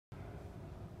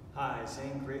Hi,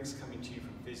 Zane Griggs coming to you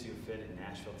from Physiofit in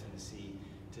Nashville, Tennessee.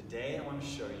 Today I want to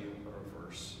show you a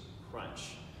reverse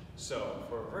crunch. So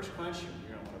for a reverse crunch,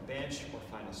 you're going to want to bench or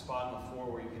find a spot on the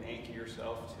floor where you can anchor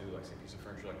yourself to, like, say, a piece of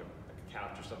furniture like a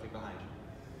couch or something behind you.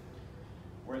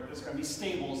 Where it's going to be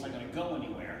stable, it's not going to go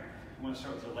anywhere. You want to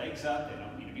start with your legs up. They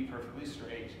don't need to be perfectly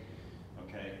straight.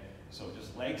 Okay, so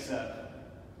just legs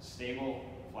up, stable,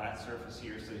 flat surface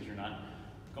here so that you're not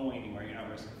going anywhere, you're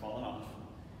not risking falling off.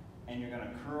 And you're going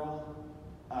to curl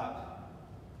up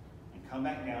and come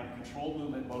back down. Controlled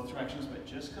movement both directions, but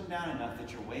just come down enough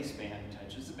that your waistband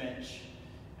touches the bench,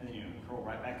 and then you curl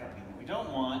right back up again. What we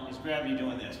don't want is gravity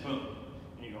doing this, boom.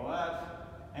 And you go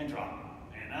up and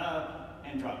drop, and up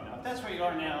and drop. Now, if that's where you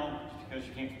are now, just because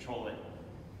you can't control it,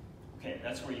 okay,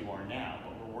 that's where you are now,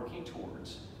 but we're working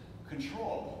towards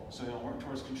control. So you'll work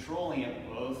towards controlling it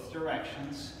both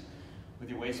directions with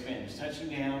your waistband just touching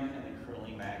down and then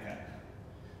curling back up.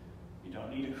 You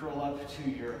don't need to curl up to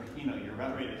your, you're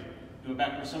about ready to do a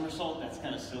backward somersault. That's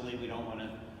kind of silly. We don't want to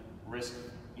risk,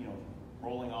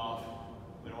 rolling off.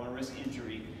 We don't want to risk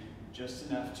injury. Just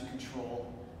enough to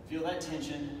control. Feel that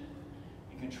tension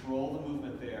and control the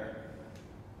movement there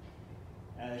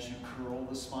as you curl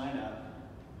the spine up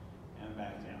and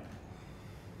back down.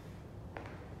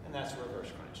 And that's a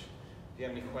reverse crunch. If you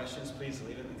have any questions, please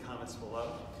leave it in the comments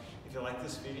below. If you like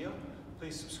this video,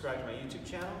 please subscribe to my YouTube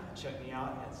channel and check me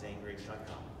out at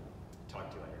zanegriggs.com. Talk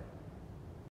to you later.